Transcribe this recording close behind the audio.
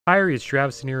Hi, it's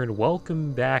Travis here, and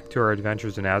welcome back to our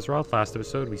adventures in Azeroth. Last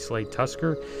episode, we slayed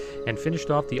Tusker and finished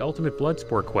off the Ultimate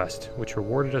Bloodsport quest, which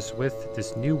rewarded us with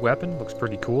this new weapon. Looks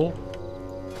pretty cool.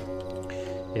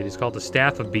 It is called the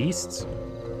Staff of Beasts.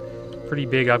 Pretty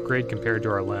big upgrade compared to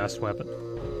our last weapon.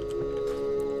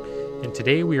 And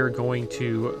today we are going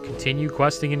to continue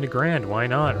questing into Grand. Why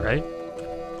not, right?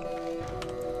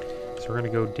 So we're going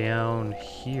to go down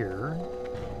here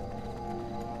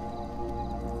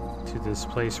to this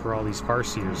place where all these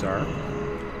Farseers are.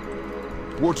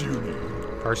 What do you need?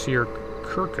 Farseer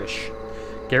Kirkush.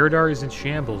 Garadar is in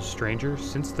shambles, stranger.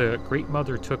 Since the Great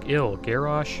Mother took ill,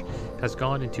 Garrosh has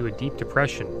gone into a deep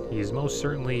depression. He is most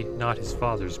certainly not his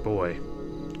father's boy.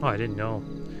 Oh, I didn't know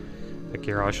that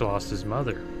Garrosh lost his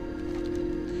mother.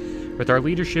 With our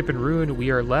leadership in ruin,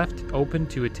 we are left open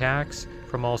to attacks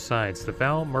from all sides. The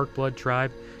foul Merkblood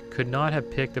tribe could not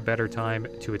have picked a better time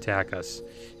to attack us.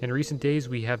 In recent days,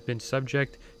 we have been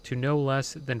subject to no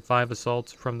less than 5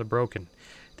 assaults from the Broken.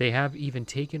 They have even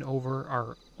taken over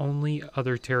our only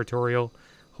other territorial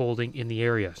holding in the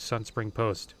area, Sunspring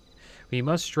Post. We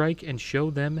must strike and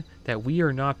show them that we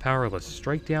are not powerless.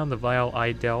 Strike down the vile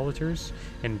idolaters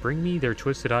and bring me their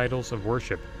twisted idols of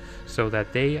worship, so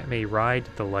that they may ride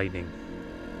the lightning.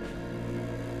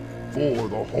 For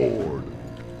the Horde.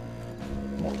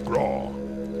 McGraw.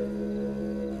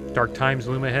 Dark times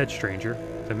loom ahead, stranger.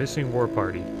 The missing war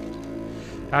party.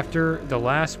 After the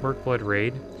last Merkblood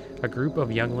raid, a group of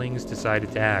younglings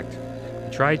decided to act.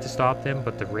 We tried to stop them,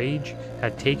 but the rage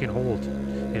had taken hold.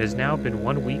 It has now been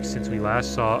 1 week since we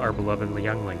last saw our beloved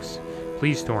younglings.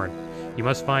 Please, Tauren, you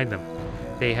must find them.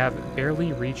 They have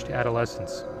barely reached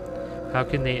adolescence. How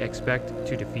can they expect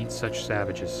to defeat such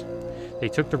savages? They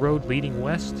took the road leading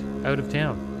west out of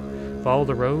town. Follow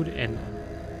the road and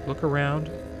look around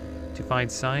to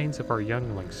find signs of our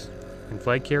younglings. In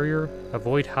Flag Carrier,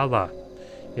 avoid Hala.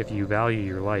 If you value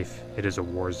your life, it is a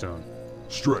war zone.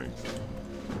 Strength.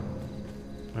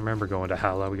 I remember going to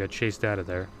Hala. We got chased out of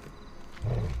there.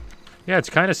 Yeah, it's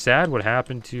kind of sad what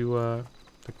happened to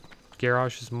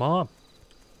Garrosh's mom.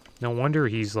 No wonder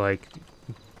he's like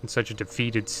in such a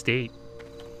defeated state.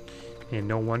 And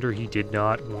no wonder he did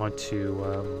not want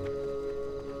to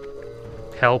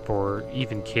help or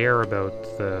even care about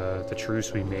the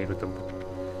truce we made with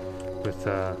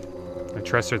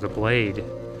Tresser the Blade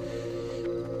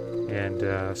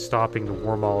and stopping the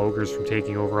Warmaul ogres from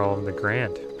taking over all of the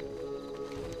Grand.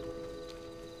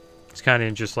 It's kind of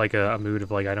in just like a mood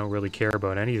of like, I don't really care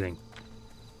about anything.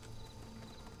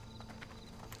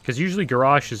 Because usually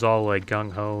Garrosh is all like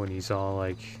gung-ho and he's all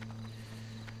like,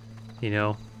 you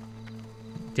know,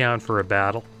 down for a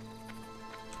battle.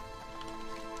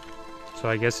 So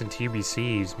I guess in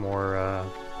TBC he's more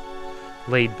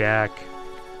laid back.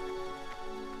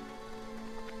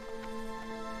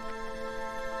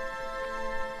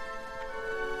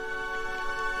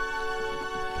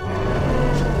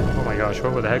 Oh my gosh,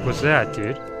 what the heck was that,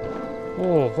 dude?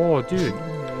 Oh, dude.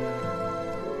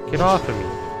 Get off of me.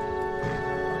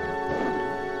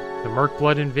 The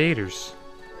Merkblood invaders.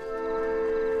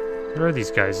 What are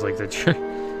these guys like?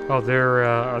 Oh, they're,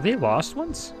 are they lost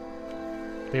ones?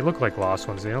 They look like lost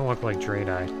ones. They don't look like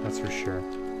Draenei, that's for sure.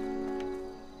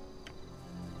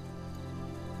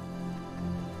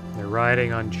 They're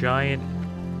riding on giant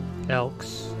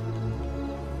elks.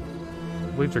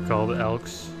 I believe they're called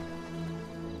elks.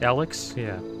 Elix?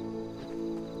 Yeah.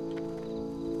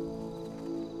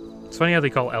 It's funny how they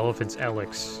call elephants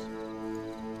Elix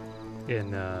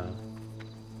in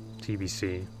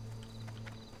TBC.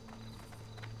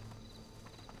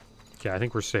 Okay, I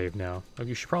think we're safe now. Oh,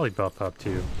 you should probably buff up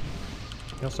too.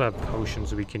 We also have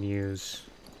potions we can use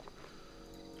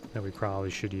that we probably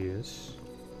should use.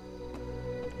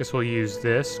 Guess we'll use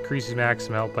this. Increases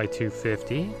maximum health by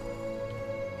 250.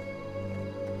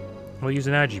 We'll use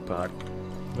an Agipod.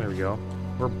 There we go.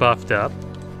 We're buffed up.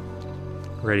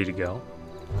 Ready to go.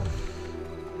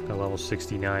 Got level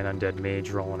 69 Undead Mage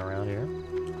rolling around here.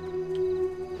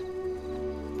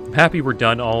 I'm happy we're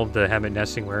done all of the Hemet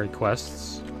Nessingwary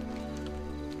quests.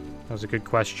 That was a good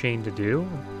quest chain to do.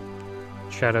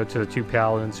 Shout out to the 2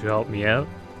 paladins who helped me out.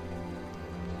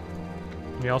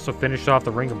 We also finished off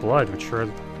the Ring of Blood, which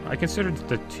I considered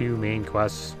the 2 main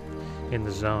quests in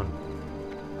the zone.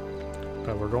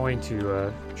 But we're going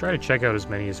to try to check out as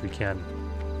many as we can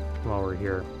while we're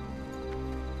here.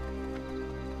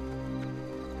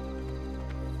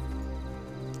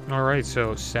 Alright,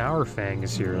 so Sourfang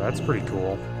is here. That's pretty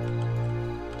cool.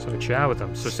 So chat with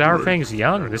them. So Sourfang's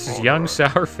young. This is young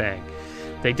Sourfang.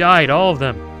 They died, all of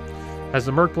them. As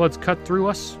the Merkbloods cut through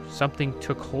us, something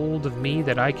took hold of me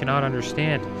that I cannot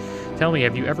understand. Tell me,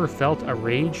 have you ever felt a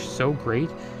rage so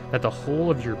great That the whole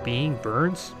of your being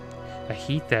burns? A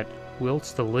heat that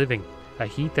wilts the living. A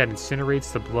heat that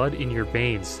incinerates the blood in your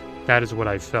veins. That is what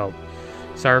I felt.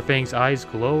 Saurfang's eyes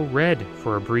glow red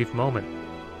for a brief moment.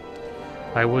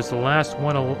 I was the last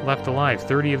one left alive.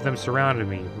 30 of them surrounded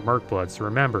me, Merkbloods.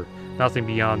 Remember, nothing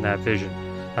beyond that vision.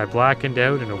 I blackened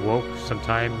out and awoke some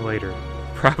time later.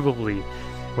 Probably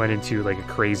went into like a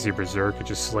crazy berserk and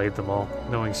just slayed them all,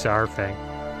 knowing Saurfang.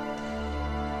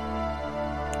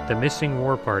 The missing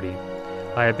war party.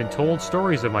 I have been told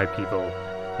stories of my people.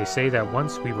 They say that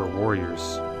once we were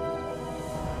warriors.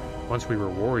 Once we were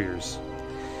warriors.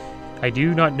 I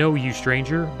do not know you,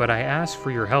 stranger, but I ask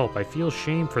for your help. I feel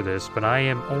shame for this, but I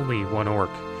am only one orc.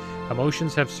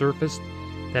 Emotions have surfaced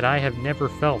that I have never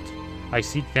felt. I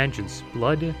seek vengeance,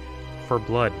 blood for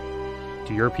blood.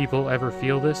 Do your people ever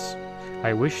feel this?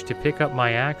 I wish to pick up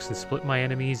my axe and split my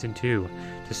enemies in two,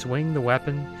 to swing the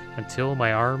weapon until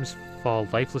my arms fall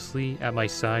lifelessly at my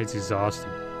sides, exhausted.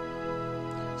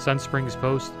 Sunspring's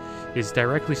post is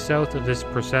directly south of this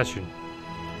procession.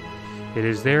 It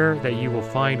is there that you will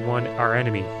find our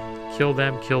enemy. Kill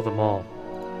them all.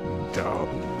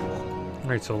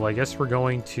 Alright, so I guess we're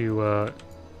going to,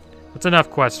 that's enough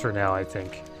quests for now, I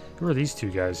think. Who are these two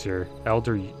guys here?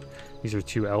 These are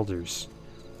two elders.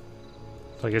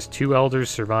 So I guess 2 elders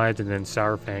survived, and then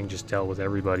Saurfang just dealt with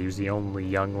everybody. He was the only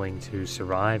youngling to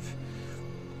survive,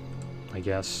 I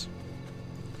guess.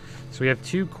 So we have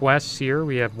 2 quests here.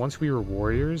 We have Once We Were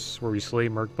Warriors, where we slay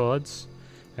Merkbloods,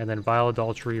 and then Vile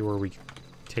Adultery, where we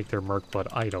take their Merkblood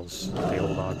idols that they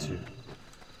hold on to.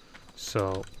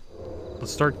 So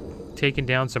let's start taking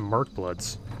down some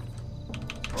Merkbloods.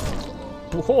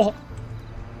 Whoa!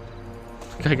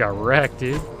 I got wrecked,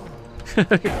 dude.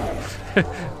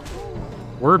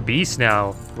 We're beasts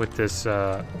now with this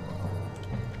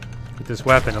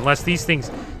weapon. Unless these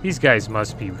guys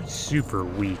must be super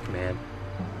weak, man.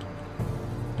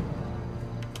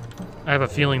 I have a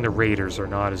feeling the raiders are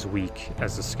not as weak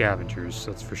as the scavengers,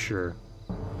 that's for sure.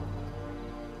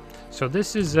 So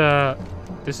this is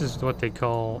what they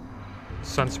call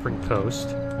Sunspring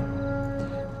Post.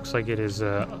 Looks like it is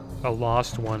a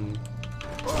lost one,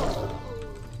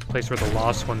 place where the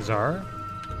lost ones are.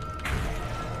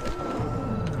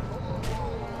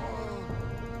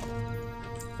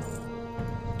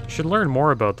 Should learn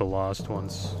more about the lost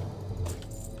ones.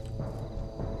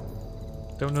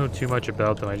 Don't know too much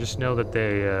about them. I just know that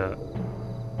they, I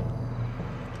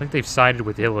think they've sided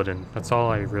with Illidan. That's all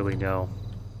I really know.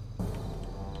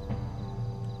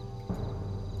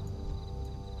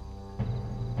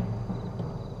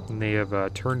 And they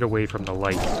have turned away from the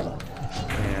light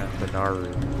and the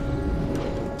Naru.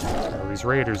 Well, these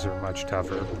raiders are much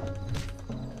tougher.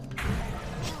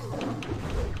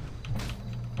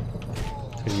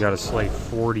 So you gotta slay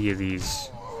 40 of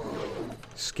these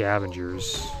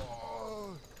scavengers.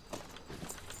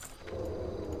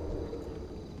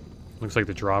 Looks like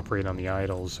the drop rate on the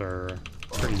idols are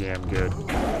pretty damn good.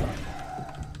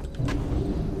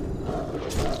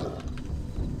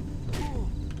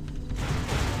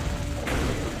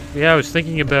 Yeah, I was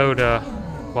thinking about,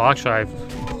 well, actually, I've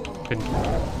been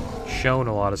shown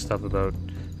a lot of stuff about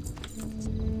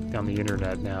on the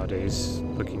internet nowadays,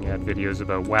 looking at videos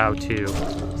about WoW 2.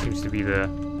 Seems to be the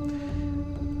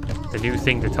new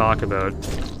thing to talk about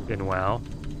in WoW.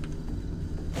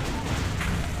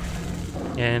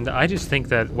 And I just think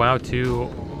that WoW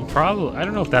 2 probably, I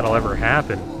don't know if that'll ever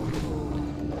happen.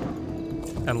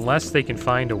 Unless they can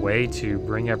find a way to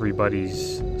bring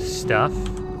everybody's stuff,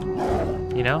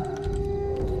 you know,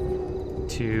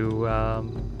 to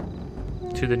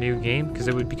the new game, because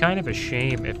it would be kind of a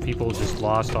shame if people just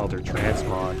lost all their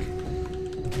transmog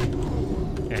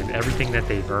and everything that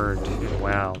they've earned in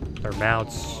WoW, their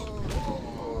mounts,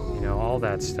 you know, all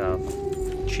that stuff,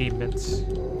 achievements,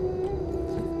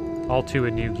 all to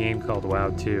a new game called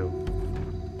WoW 2.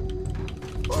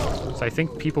 So I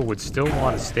think people would still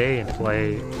want to stay and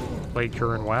play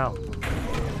current WoW,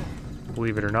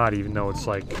 believe it or not, even though it's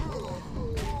like,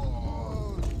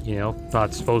 you know,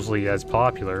 not supposedly as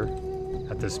popular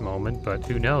at this moment, but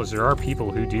who knows? There are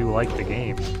people who do like the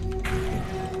game.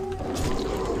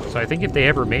 So I think if they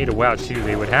ever made a WoW 2,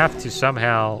 they would have to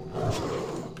somehow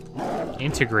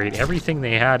integrate everything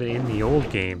they had in the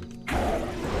old game.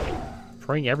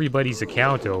 Bring everybody's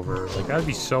account over. Like, that would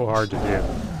be so hard to do.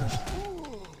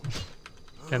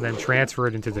 And then transfer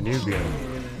it into the new game.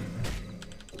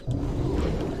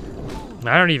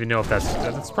 I don't even know if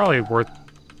that's probably worth...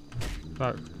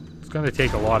 It's going to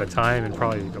take a lot of time and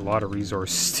probably a lot of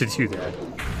resources to do that.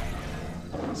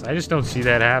 So I just don't see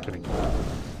that happening.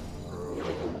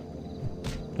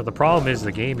 But the problem is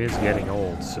the game is getting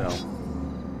old, so...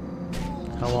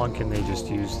 How long can they just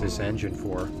use this engine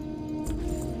for?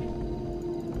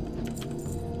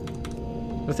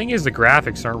 The thing is, the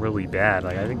graphics aren't really bad.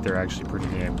 Like, I think they're actually pretty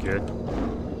damn good.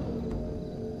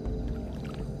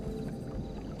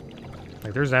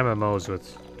 Like, there's MMOs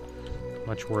with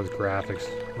much worse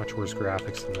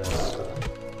graphics than this.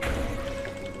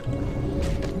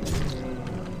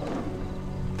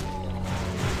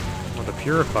 Well, the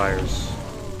purifiers,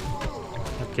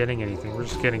 not getting anything. We're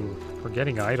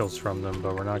getting idols from them,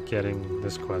 but we're not getting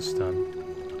this quest done.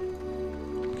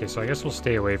 Okay, so I guess we'll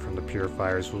stay away from the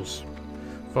purifiers. We'll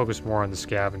focus more on the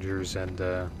scavengers and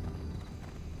the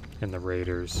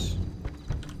raiders.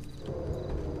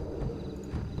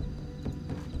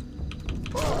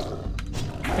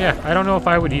 Yeah, I don't know if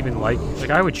I would even like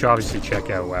I would obviously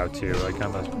check out WoW too. Like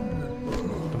I'm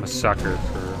a sucker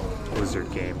for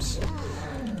Blizzard games.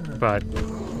 But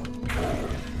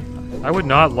I would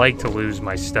not like to lose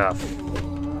my stuff.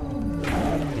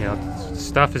 You know,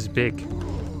 stuff is big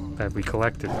that we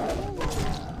collected.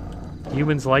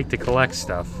 Humans like to collect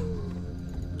stuff.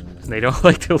 And they don't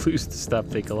like to lose the stuff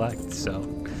they collect, so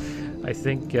I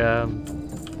think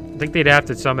they'd have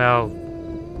to somehow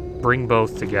bring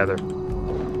both together.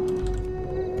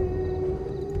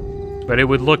 But it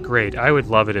would look great. I would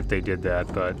love it if they did that,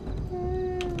 but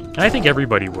I think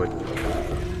everybody would.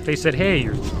 If they said, hey,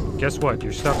 guess what?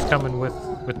 Your stuff's coming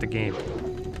with the game.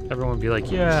 Everyone would be like,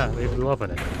 yeah, they'd be loving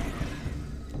it.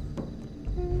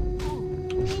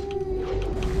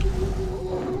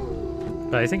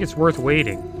 But I think it's worth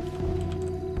waiting.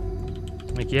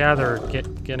 Like, yeah, they're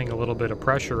getting a little bit of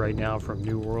pressure right now from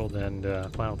New World and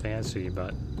Final Fantasy,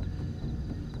 but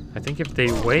I think if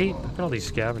they wait... Look at all these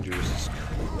scavengers.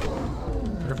 I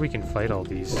wonder if we can fight all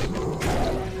these.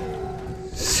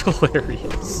 It's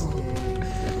hilarious.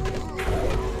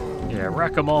 Yeah,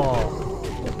 wreck them all.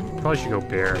 Probably should go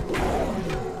bear.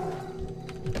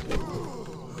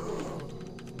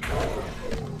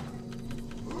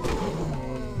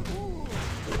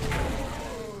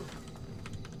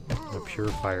 A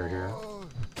purifier here.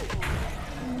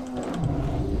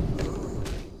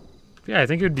 Yeah, I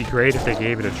think it would be great if they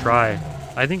gave it a try.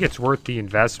 I think it's worth the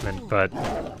investment, but...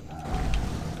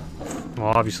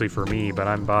 Well, obviously for me, but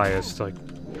I'm biased. Like,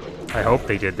 I hope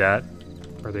they did that,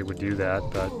 or they would do that,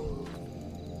 but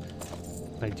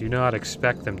I do not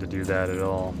expect them to do that at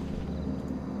all.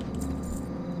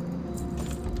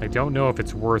 I don't know if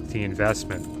it's worth the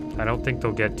investment. I don't think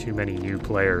they'll get too many new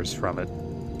players from it.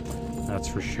 That's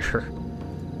for sure.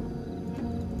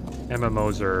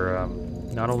 MMOs are,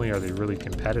 not only are they really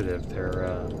competitive,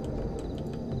 they're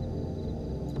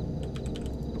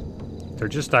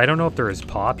just, I don't know if they're as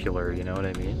popular, you know what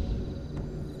I mean?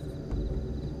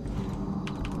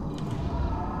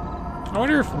 I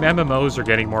wonder if MMOs are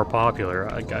getting more popular.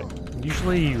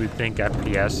 Usually you would think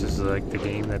FPS is like the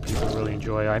game that people really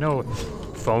enjoy. I know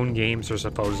phone games are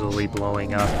supposedly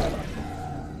blowing up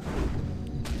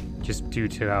just due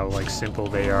to how like simple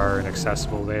they are and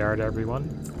accessible they are to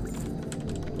everyone.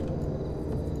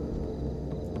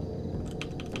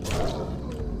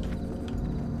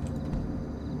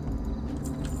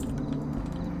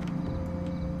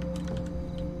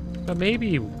 But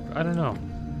maybe, I don't know.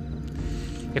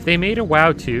 If they made a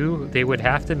WoW 2, they would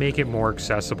have to make it more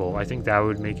accessible. I think that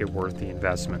would make it worth the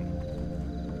investment.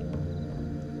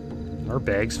 Our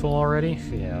bags full already?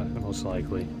 Yeah, most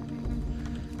likely.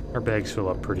 Our bags fill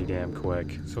up pretty damn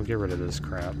quick, so get rid of this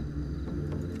crap.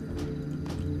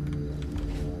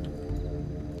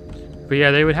 But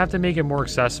yeah, they would have to make it more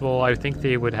accessible. I think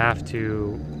they would have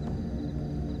to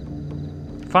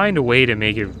find a way to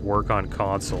make it work on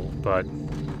console, but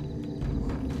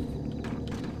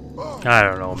I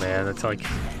don't know, man. It's like...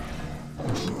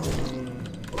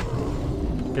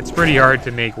 It's pretty hard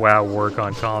to make WoW work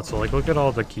on console. Like, look at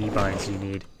all the keybinds you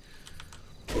need.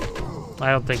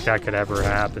 I don't think that could ever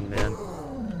happen, man.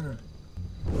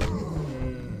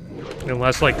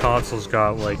 Unless, like, consoles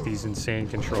got, like, these insane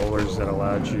controllers that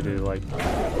allowed you to, like...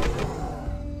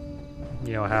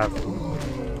 You know, have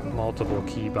multiple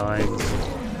keybinds.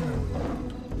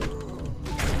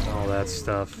 All that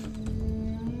stuff.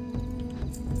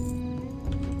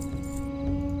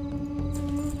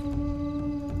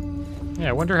 Yeah,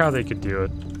 I wonder how they could do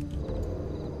it.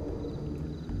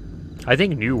 I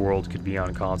think New World could be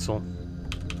on console.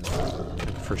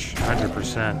 For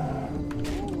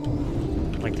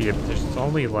 100%. Like, there's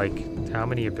only, like, how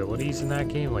many abilities in that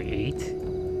game? Like, 8?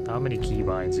 Not many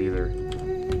keybinds either.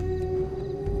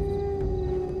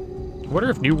 I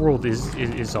wonder if New World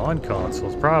is on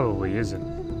consoles. Probably isn't.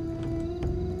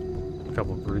 A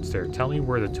couple of broods there. Tell me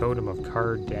where the totem of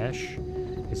Kardash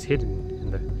is hidden,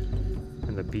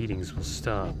 and the beatings will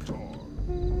stop.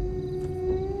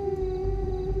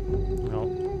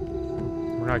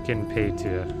 not getting paid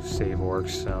to save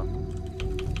orcs, so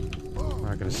I'm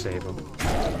not gonna save them.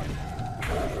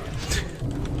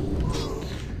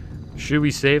 Should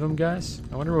we save them, guys?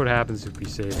 I wonder what happens if we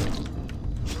save them.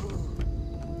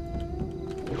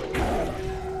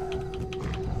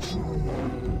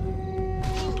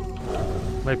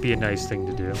 Might be a nice thing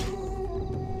to do.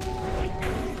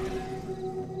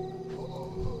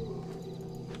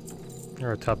 I wonder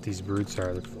how tough these brutes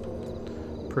are.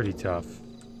 They're pretty tough.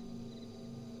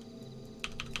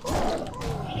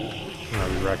 Oh,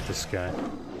 we wrecked this guy.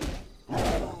 I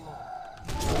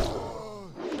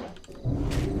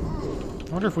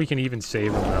wonder if we can even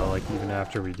save him though, like even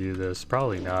after we do this.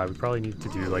 Probably not. We probably need to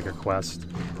do like a quest.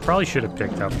 Probably should have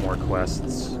picked up more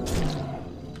quests.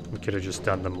 We could have just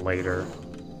done them later.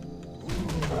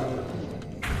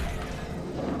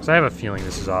 So I have a feeling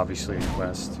this is obviously a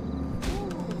quest.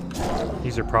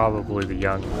 These are probably the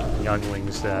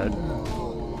younglings that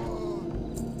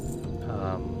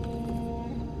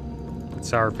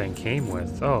Sourfang came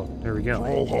with. Oh, there we go.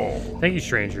 Thank you,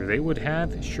 stranger. They would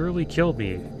have surely killed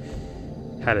me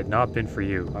had it not been for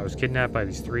you. I was kidnapped by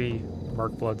these 3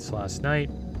 Markbloods last night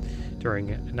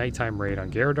during a nighttime raid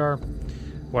on Geradar.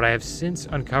 What I have since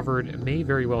uncovered may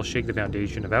very well shake the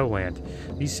foundation of Outland.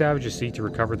 These savages seek to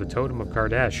recover the Totem of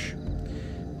Kardesh.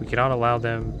 We cannot allow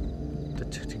them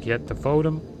to get the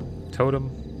totem.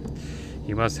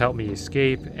 You must help me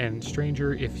escape, and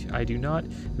stranger, if I do not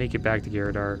make it back to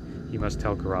Geradar, you must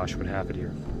tell Garrosh what happened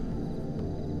here.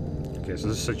 Okay, so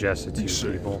this suggested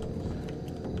 2 people.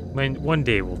 I mean, one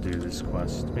day we'll do this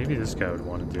quest. Maybe this guy would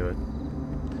want to do it.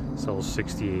 It's level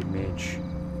 68 mage.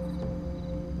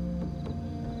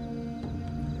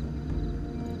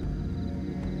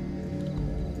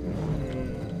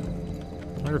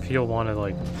 I wonder if he'll want to,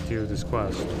 like, do this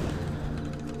quest.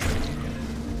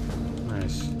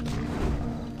 Nice.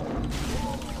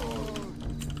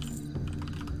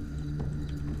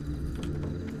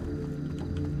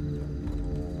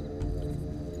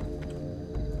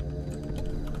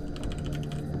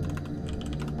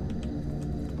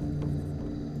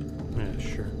 Yeah,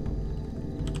 sure.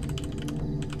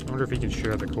 I wonder if he can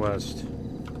share the quest.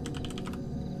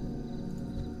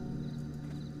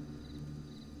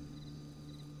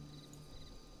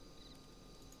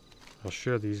 I'll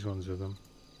share these ones with him.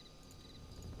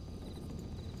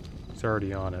 It's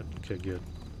already on it. Okay, good.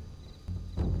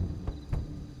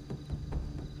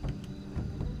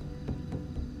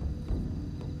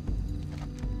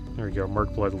 There we go,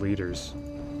 Merkblood leaders.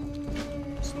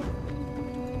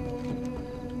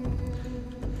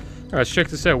 Alright, let's check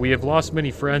this out. We have lost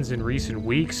many friends in recent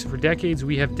weeks. For decades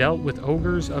we have dealt with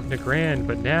ogres of Nagrand,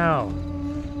 but now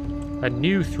a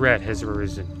new threat has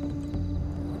arisen.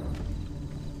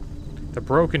 The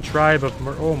broken tribe of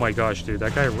oh my gosh, dude,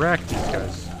 that guy wrecked these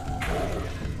guys.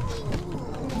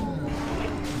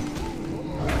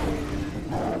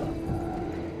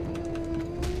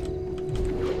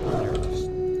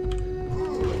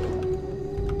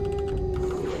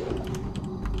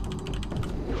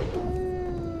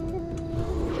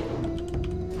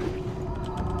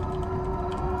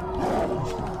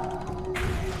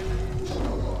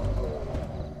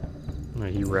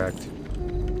 He wrecked.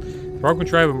 The broken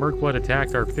tribe of Merkblood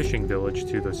attacked our fishing village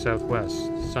to the southwest,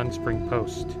 Sunspring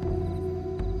Post.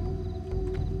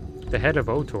 The head of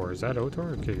Otor. Is that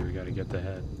Otor? Okay, we gotta get the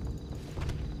head.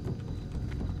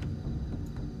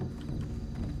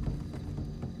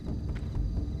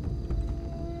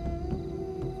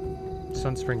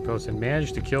 Sunspring Post, and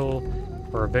managed to kill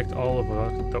or evict all of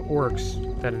the orcs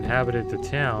that inhabited the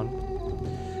town.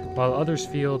 While others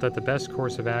feel that the best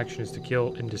course of action is to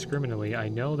kill indiscriminately, I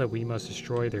know that we must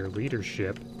destroy their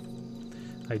leadership.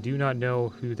 I do not know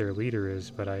who their leader is,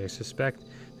 but I suspect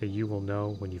that you will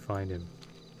know when you find him.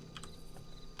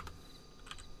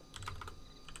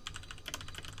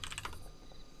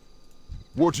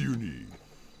 What do you need?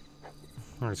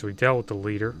 Alright, so we dealt with the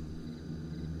leader.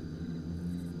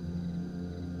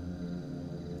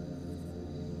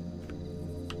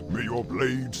 May your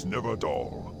blades never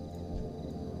dull.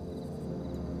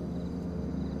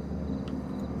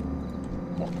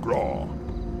 Gra.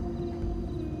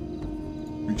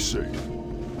 Be safe.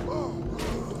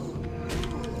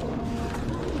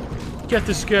 Get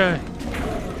this guy.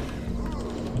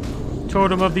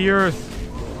 Totem of the Earth.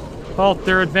 Halt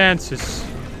their advances.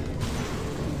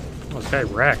 Oh, this guy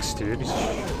Rex, dude. He's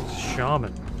a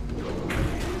shaman. I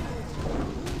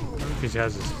wonder if he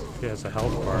has a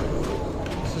health bar.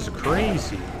 This is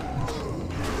crazy.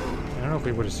 I don't know if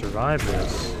we would have survived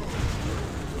this.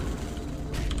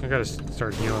 I gotta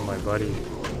start healing my buddy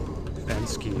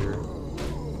Fensky here.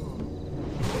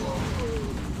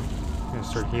 I'm gonna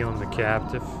start healing the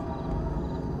captive.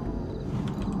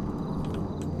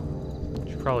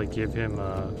 Probably give him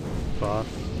a buff.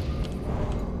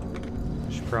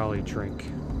 Should probably drink.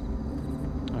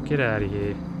 Oh, get out of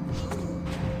here.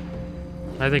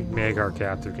 I think Magar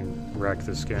Captor can wreck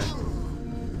this guy.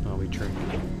 While we drink.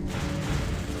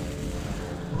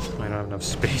 I don't have enough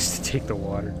space to take the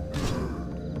water.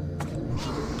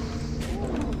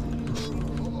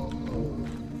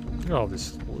 Look at all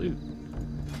this loot.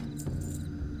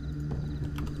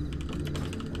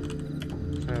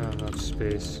 I don't have enough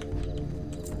space.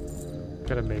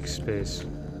 Gotta make space.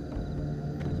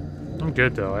 I'm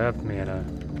good though, I have mana.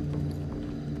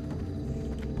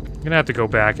 I'm gonna have to go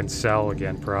back and sell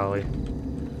again, probably.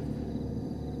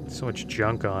 So much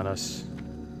junk on us.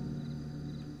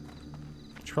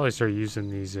 Should probably start using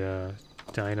these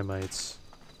dynamites.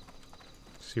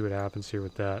 See what happens here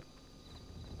with that.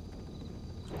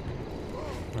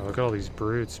 Oh, look at all these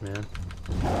brutes, man.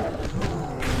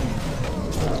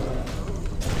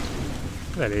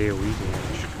 Look at that AoE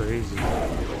damage, crazy.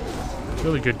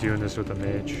 Really good doing this with a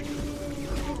mage.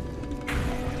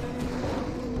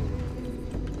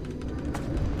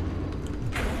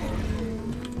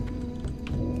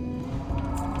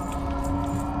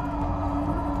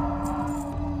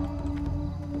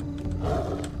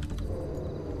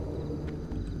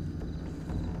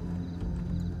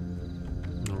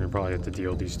 Probably have to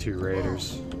deal with these two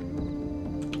raiders.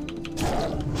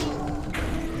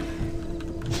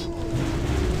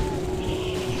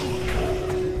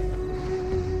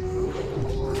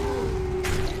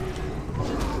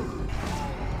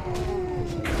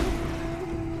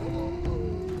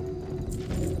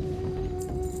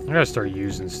 I gotta start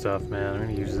using stuff, man. I'm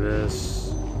gonna use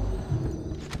this.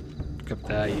 Pick up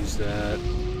that, use that.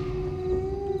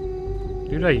 Who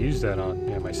did I use that on?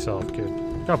 Yeah, myself. Good.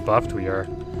 Look how buffed we are.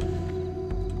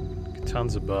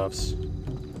 Tons of buffs.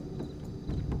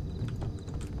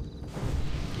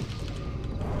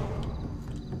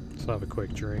 Let's have a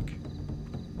quick drink.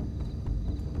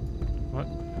 What?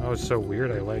 That was so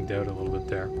weird, I lagged out a little bit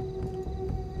there.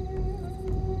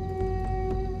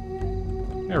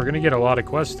 Yeah, we're gonna get a lot of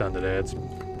quests done today. It's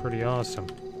pretty awesome.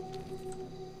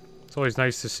 It's always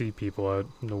nice to see people out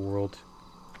in the world.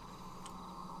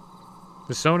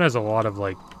 The zone has a lot of,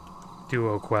 like,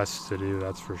 duo quests to do,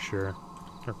 that's for sure.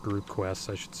 Or group quests,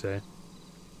 I should say.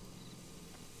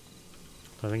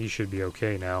 I think you should be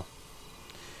okay now.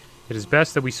 It is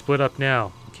best that we split up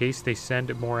now, in case they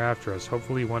send more after us.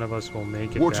 Hopefully one of us will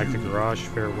make it back to Garage.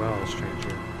 Farewell,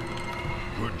 stranger.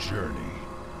 Good journey.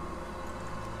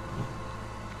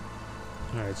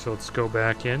 Alright, so let's go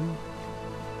back in.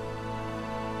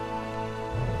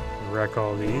 Wreck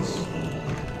all these.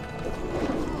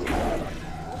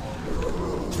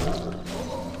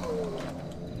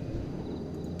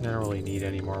 I don't really need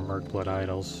any more Merkblood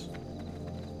idols.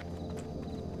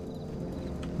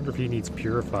 I wonder if he needs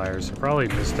purifiers. I probably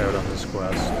missed out on this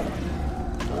quest.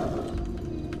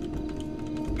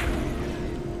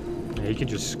 Yeah, he can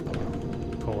just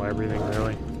pull everything,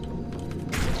 really.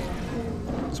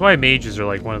 That's why mages are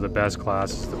like one of the best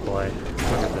classes to play.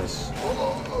 Look at this.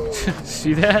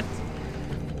 See that?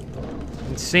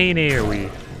 Insane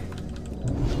AoE.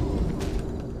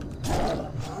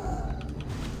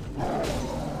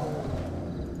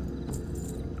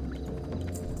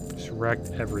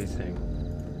 Wrecked everything.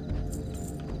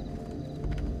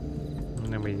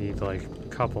 And then we need like a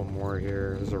couple more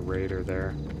here. There's a raider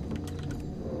there.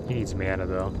 He needs mana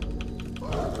though.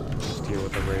 Just deal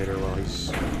with the raider while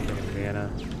he's getting mana.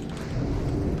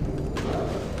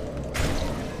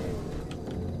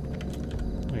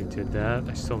 I did that.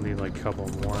 I still need like a couple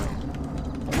more.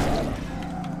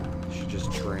 I should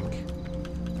just drink.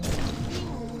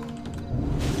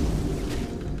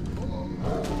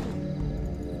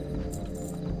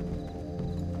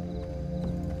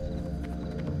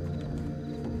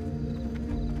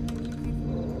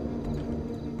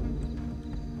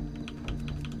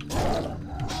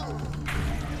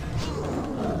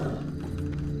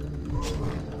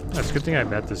 It's a good thing I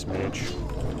met this mage.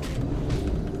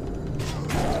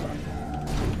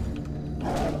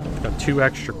 Got 2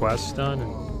 extra quests done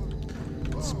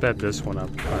and sped this one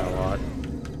up by a lot.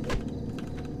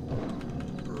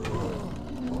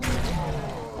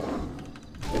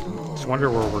 Just wonder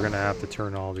where we're gonna have to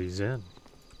turn all these in.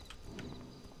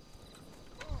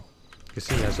 Guess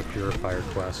he has a purifier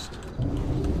quest.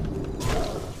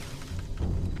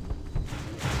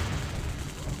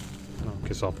 Oh,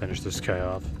 guess I'll finish this guy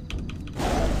off.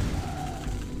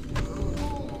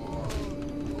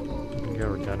 Okay,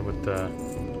 we're done with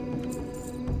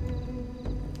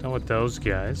those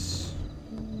guys.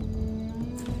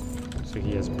 So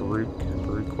he has brute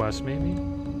quest maybe.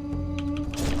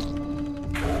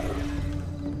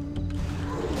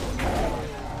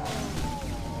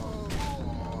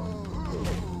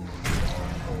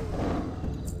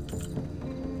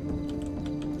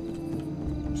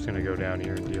 go down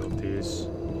here and deal with these.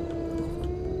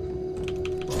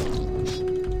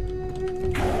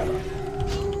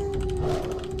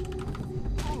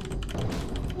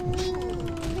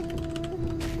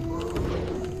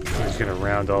 I'm just gonna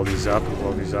round all these up and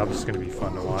blow these up. It's gonna be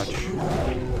fun to watch.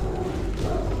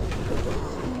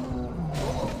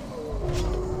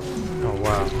 Oh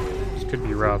wow, this could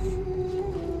be rough.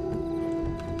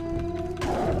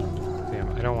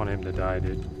 Damn, I don't want him to die,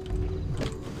 dude.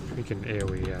 We can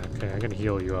AoE, yeah. Okay, I'm gonna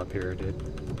heal you up here, dude.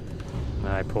 And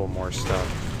I pull more stuff.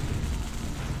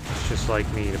 It's just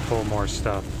like me to pull more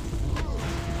stuff.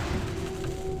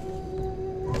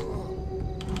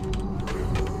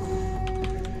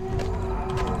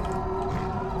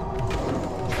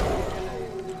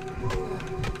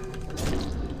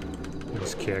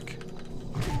 Nice kick.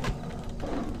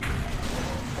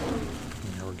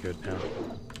 Yeah, we're good now.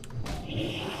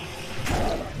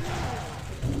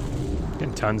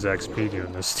 Getting tons of XP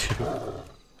doing this too.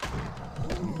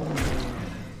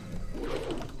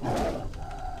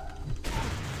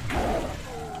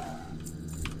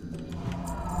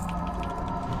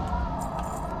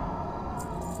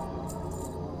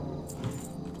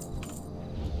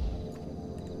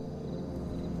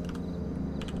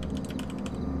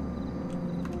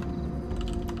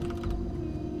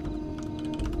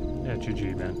 Yeah,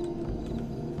 GG, man.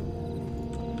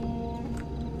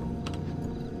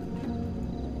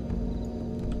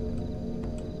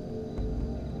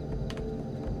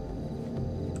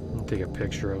 Take a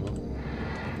picture of them.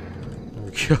 There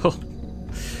we go.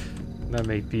 That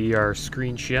may be our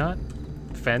screenshot.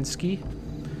 Fensky.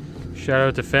 Shout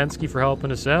out to Fensky for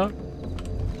helping us out.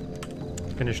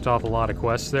 Finished off a lot of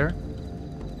quests there.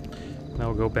 Now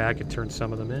we'll go back and turn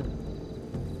some of them in.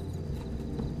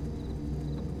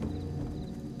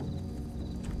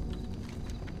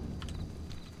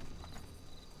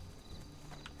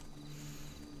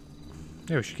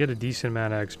 Yeah, we should get a decent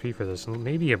amount of XP for this.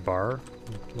 Maybe a bar.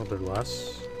 A little bit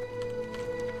less.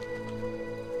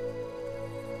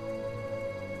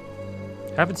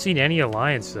 Haven't seen any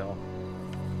alliance though.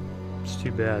 It's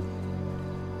too bad.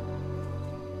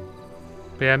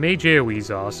 But yeah, Mage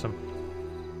AoE's awesome.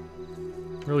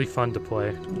 Really fun to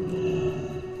play.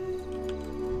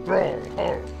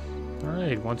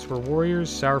 Alright, once we're warriors,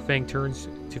 Sourfang turns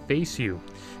to face you.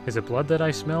 Is it blood that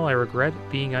I smell? I regret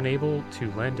being unable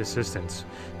to lend assistance.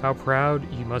 How proud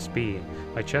you must be.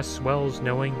 My chest swells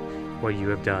knowing what you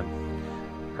have done.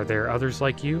 Are there others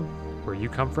like you? Where you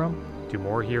come from? Do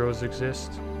more heroes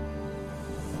exist?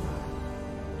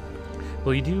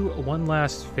 Will you do one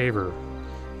last favor,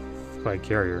 Flag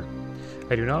Carrier?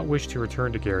 I do not wish to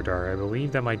return to Geradar. I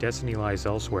believe that my destiny lies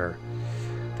elsewhere.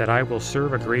 That I will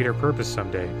serve a greater purpose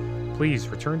someday. Please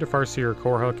return to Farseer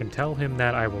Korhuk and tell him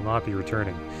that I will not be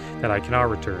returning, that I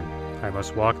cannot return. I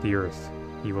must walk the earth.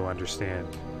 He will understand.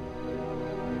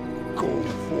 Go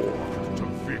forth to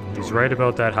victory. He's right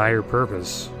about that higher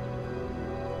purpose.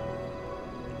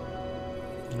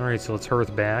 Alright, so let's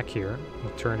hearth back here.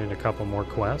 We'll turn in a couple more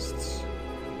quests.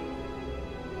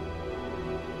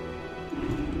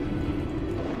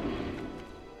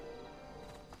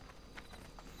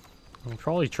 I'll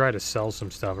probably try to sell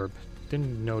some stuff. Or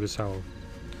didn't notice how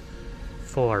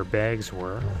full our bags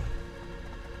were.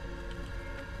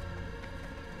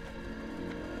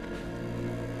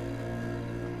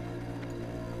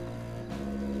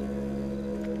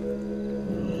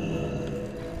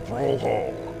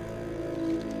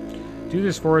 Do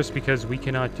this for us because we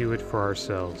cannot do it for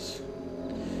ourselves.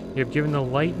 You have given the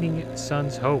lightning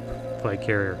sons hope, Flag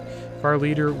Carrier. If our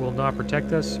leader will not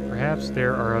protect us, perhaps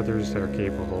there are others that are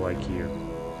capable like you.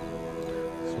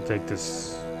 So we'll take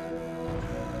this.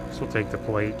 So we'll take the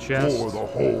plate chest. For the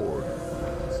horde.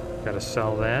 Gotta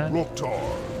sell that.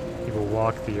 Loktar. He will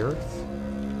walk the earth.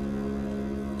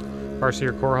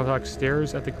 Farseer Korhak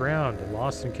stares at the ground,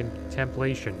 lost in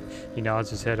contemplation. He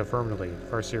nods his head affirmatively.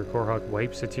 Farseer Korhak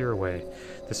wipes a tear away.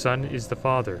 The sun is the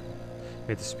father.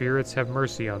 May the spirits have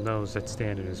mercy on those that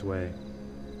stand in his way.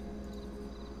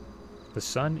 The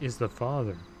sun is the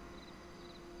father.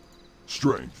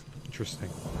 Strength.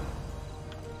 Interesting.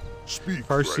 Speak,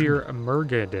 Farseer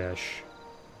Murgadesh.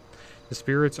 The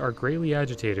spirits are greatly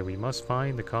agitated. We must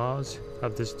find the cause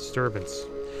of this disturbance.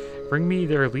 Bring me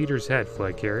their leader's head,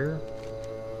 Flag Carrier.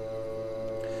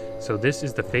 So this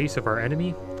is the face of our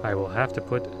enemy. I will have to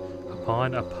put it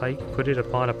upon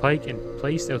a pike and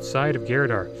placed outside of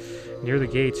Geradar, near the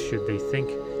gates should they think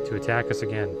to attack us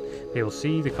again. They will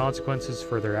see the consequences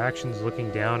for their actions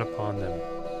looking down upon them.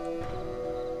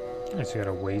 I just got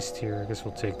a waste here. I guess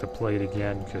we'll take the plate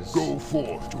again, because... Go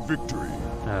forth to victory.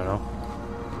 I don't know.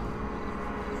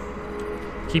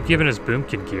 Keep giving us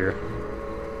boomkin gear.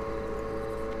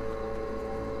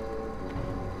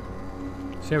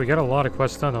 So yeah, we got a lot of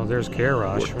quests done. Oh, there's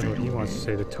Garrosh. I wonder what he wants to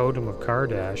say. The Totem of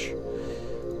Kardash.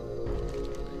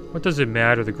 What does it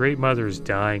matter? The Great Mother is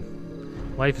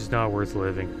dying. Life is not worth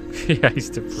living. Yeah, he's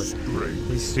depressed.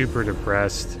 He's super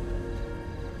depressed.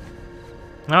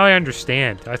 Now I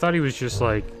understand. I thought he was just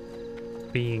like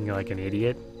being like an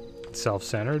idiot,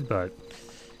 self-centered, but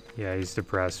yeah, he's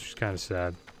depressed, which is kind of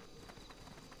sad.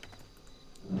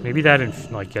 Maybe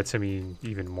that like gets him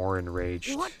even more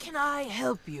enraged. What can I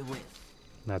help you with?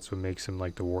 That's what makes him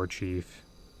like the war chief.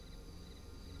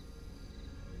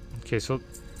 Okay, so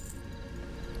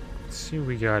let's see what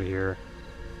we got here.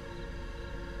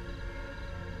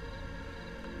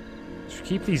 Should we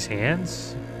keep these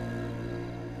hands?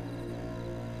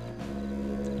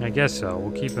 I guess so.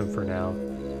 We'll keep them for now.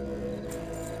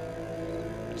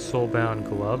 Soulbound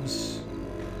gloves.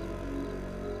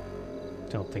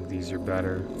 Don't think these are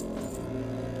better.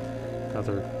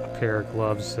 Another pair of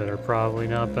gloves that are probably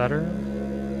not better.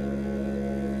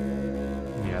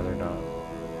 Yeah, they're not.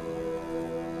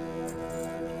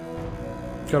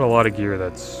 Got a lot of gear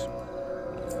that's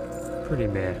pretty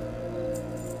meh.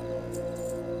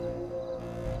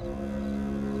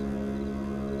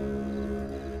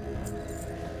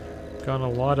 Gotten a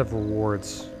lot of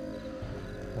rewards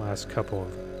last couple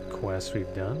of quests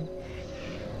we've done.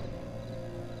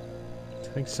 I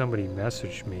think somebody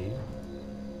messaged me.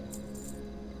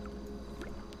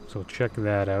 So check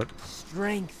that out.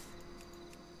 Strength.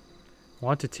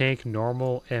 Want to tank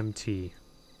normal MT.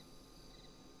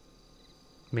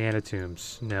 Mana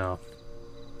tombs. No.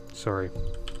 Sorry.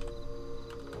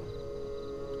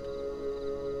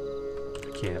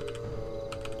 I can't.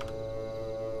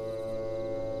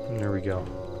 There we go.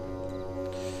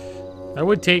 I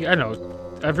would take, I don't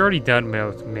know, I've already done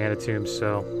mana tombs,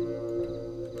 so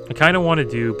I kind of want to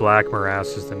do Black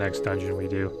Morass as the next dungeon we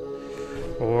do.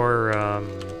 Or,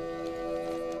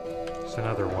 there's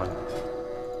another one.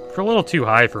 For a little too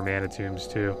high for mana tombs,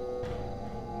 too.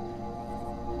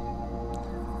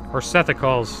 Or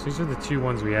Sethicals. These are the two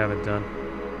ones we haven't done.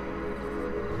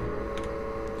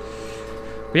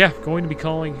 But yeah, going to be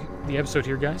calling the episode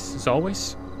here, guys, as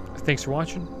always. Thanks for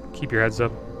watching. Keep your heads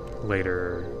up.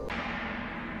 Later.